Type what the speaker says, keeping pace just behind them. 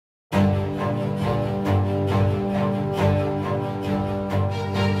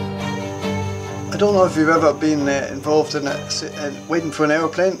don't know if you've ever been involved in waiting for an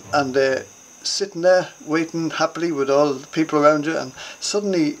aeroplane and sitting there waiting happily with all the people around you, and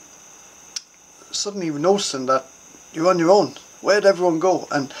suddenly noticing that you're on your own. Where'd everyone go?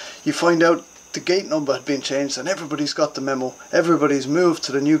 And you find out the gate number had been changed and everybody's got the memo. Everybody's moved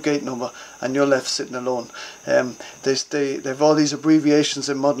to the new gate number and you're left sitting alone. They've all these abbreviations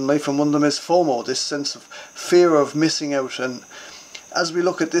in modern life, and one of them is FOMO, this sense of fear of missing out. And as we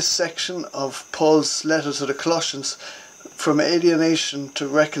look at this section of Paul's letter to the Colossians, from alienation to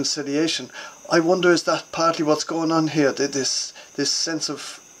reconciliation, I wonder, is that partly what's going on here? This sense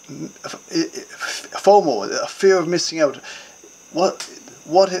of FOMO, a fear of missing out. What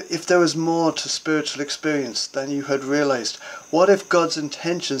if there was more to spiritual experience than you had realized? What if God's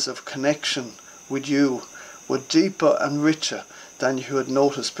intentions of connection with you were deeper and richer than you had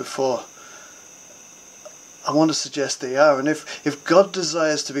noticed before? I want to suggest they are. And if God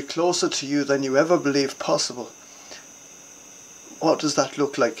desires to be closer to you than you ever believed possible, what does that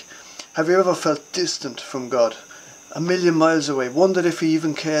look like? Have you ever felt distant from God, a million miles away, wondered if He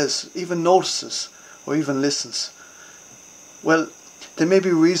even cares, even notices, or even listens? Well, there may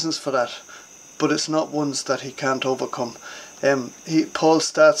be reasons for that, but it's not ones that He can't overcome. Paul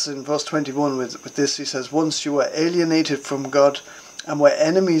starts in verse 21 with this. He says, once you were alienated from God and were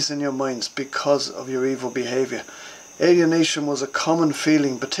enemies in your minds because of your evil behaviour. Alienation was a common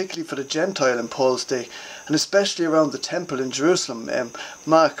feeling, particularly for the Gentile in Paul's day, and especially around the temple in Jerusalem.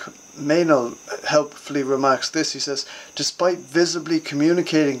 Mark Maynell helpfully remarks this. He says, despite visibly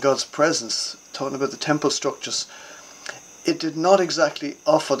communicating God's presence, talking about the temple structures, it did not exactly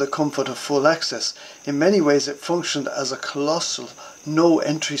offer the comfort of full access. In many ways it functioned as a colossal no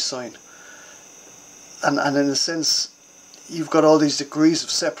entry sign. And in a sense, you've got all these degrees of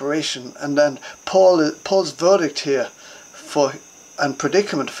separation, and then Paul's verdict here and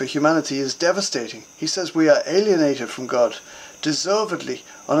predicament for humanity is devastating. He says we are alienated from God, deservedly,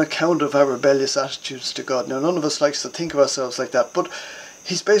 on account of our rebellious attitudes to God. Now, none of us likes to think of ourselves like that, but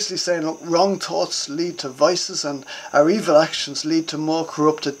he's basically saying, look, wrong thoughts lead to vices, and our evil actions lead to more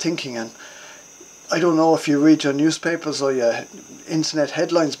corrupted thinking. And I don't know if you read your newspapers or your internet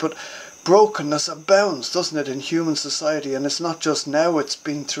headlines, but brokenness abounds, doesn't it, in human society? And it's not just now, it's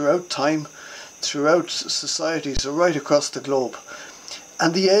been throughout time, throughout societies right across the globe.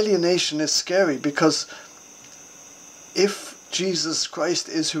 And the alienation is scary, because if Jesus Christ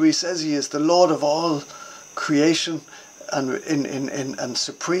is who He says He is, the Lord of all creation and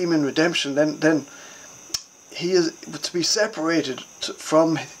supreme in redemption, then He is to be separated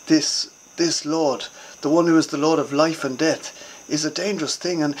from this Lord, the one who is the Lord of life and death, is a dangerous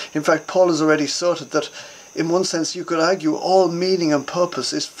thing. And in fact, Paul has already asserted that in one sense you could argue all meaning and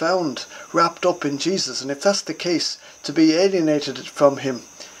purpose is found wrapped up in Jesus. And if that's the case, to be alienated from Him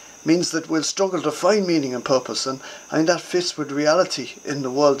means that we'll struggle to find meaning and purpose, and I think that fits with reality in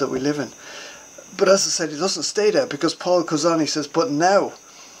the world that we live in. But as I said, it doesn't stay there, because Paul goes on, he says, but now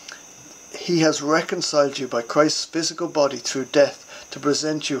He has reconciled you by Christ's physical body through death to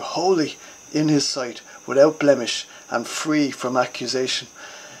present you holy in His sight, without blemish and free from accusation.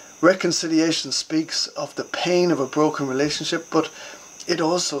 Reconciliation speaks of the pain of a broken relationship, but it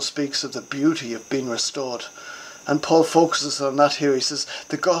also speaks of the beauty of being restored. And Paul focuses on that here. He says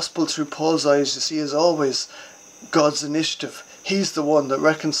the gospel through Paul's eyes, you see, is always God's initiative. He's the one that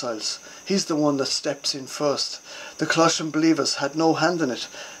reconciles. He's the one that steps in first. The Colossian believers had no hand in it.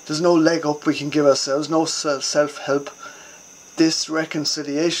 There's no leg up we can give ourselves, no self-help. This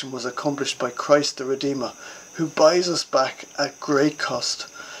reconciliation was accomplished by Christ the Redeemer, who buys us back at great cost.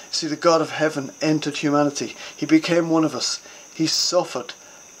 See, the God of heaven entered humanity. He became one of us. He suffered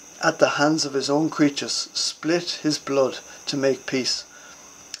at the hands of His own creatures, split His blood to make peace.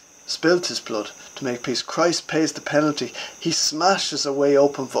 Spilt His blood to make peace. Christ pays the penalty. He smashes a way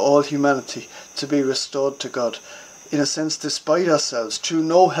open for all humanity to be restored to God. In a sense, despite ourselves, through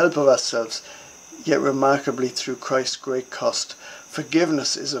no help of ourselves, yet remarkably through Christ's great cost.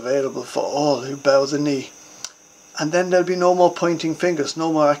 Forgiveness is available for all who bow the knee. And then there'll be no more pointing fingers,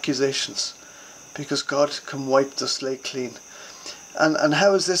 no more accusations, because God can wipe the slate clean. And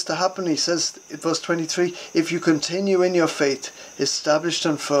how is this to happen? He says in verse 23, if you continue in your faith, established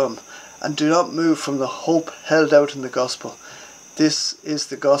and firm, and do not move from the hope held out in the gospel. This is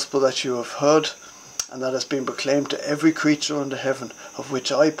the gospel that you have heard, and that has been proclaimed to every creature under heaven, of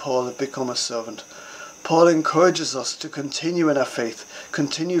which I, Paul, have become a servant. Paul encourages us to continue in our faith,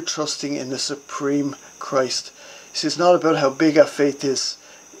 continue trusting in the supreme Christ. He says it's not about how big our faith is,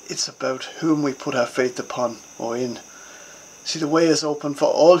 it's about whom we put our faith upon or in. See, the way is open for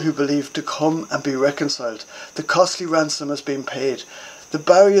all who believe to come and be reconciled. The costly ransom has been paid. The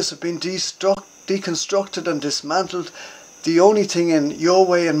barriers have been deconstructed and dismantled. The only thing in your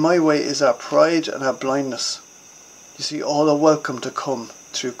way and my way is our pride and our blindness. You see, all are welcome to come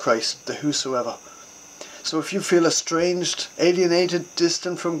through Christ, the whosoever. So if you feel estranged, alienated,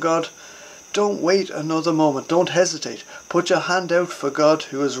 distant from God, don't wait another moment. Don't hesitate. Put your hand out for God,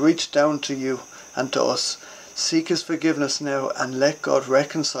 who has reached down to you and to us. Seek his forgiveness now and let God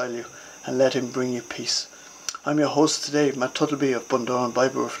reconcile you and let him bring you peace. I'm your host today, Matt Tuttleby of Bundoran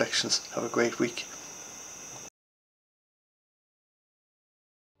Bible Reflections. Have a great week.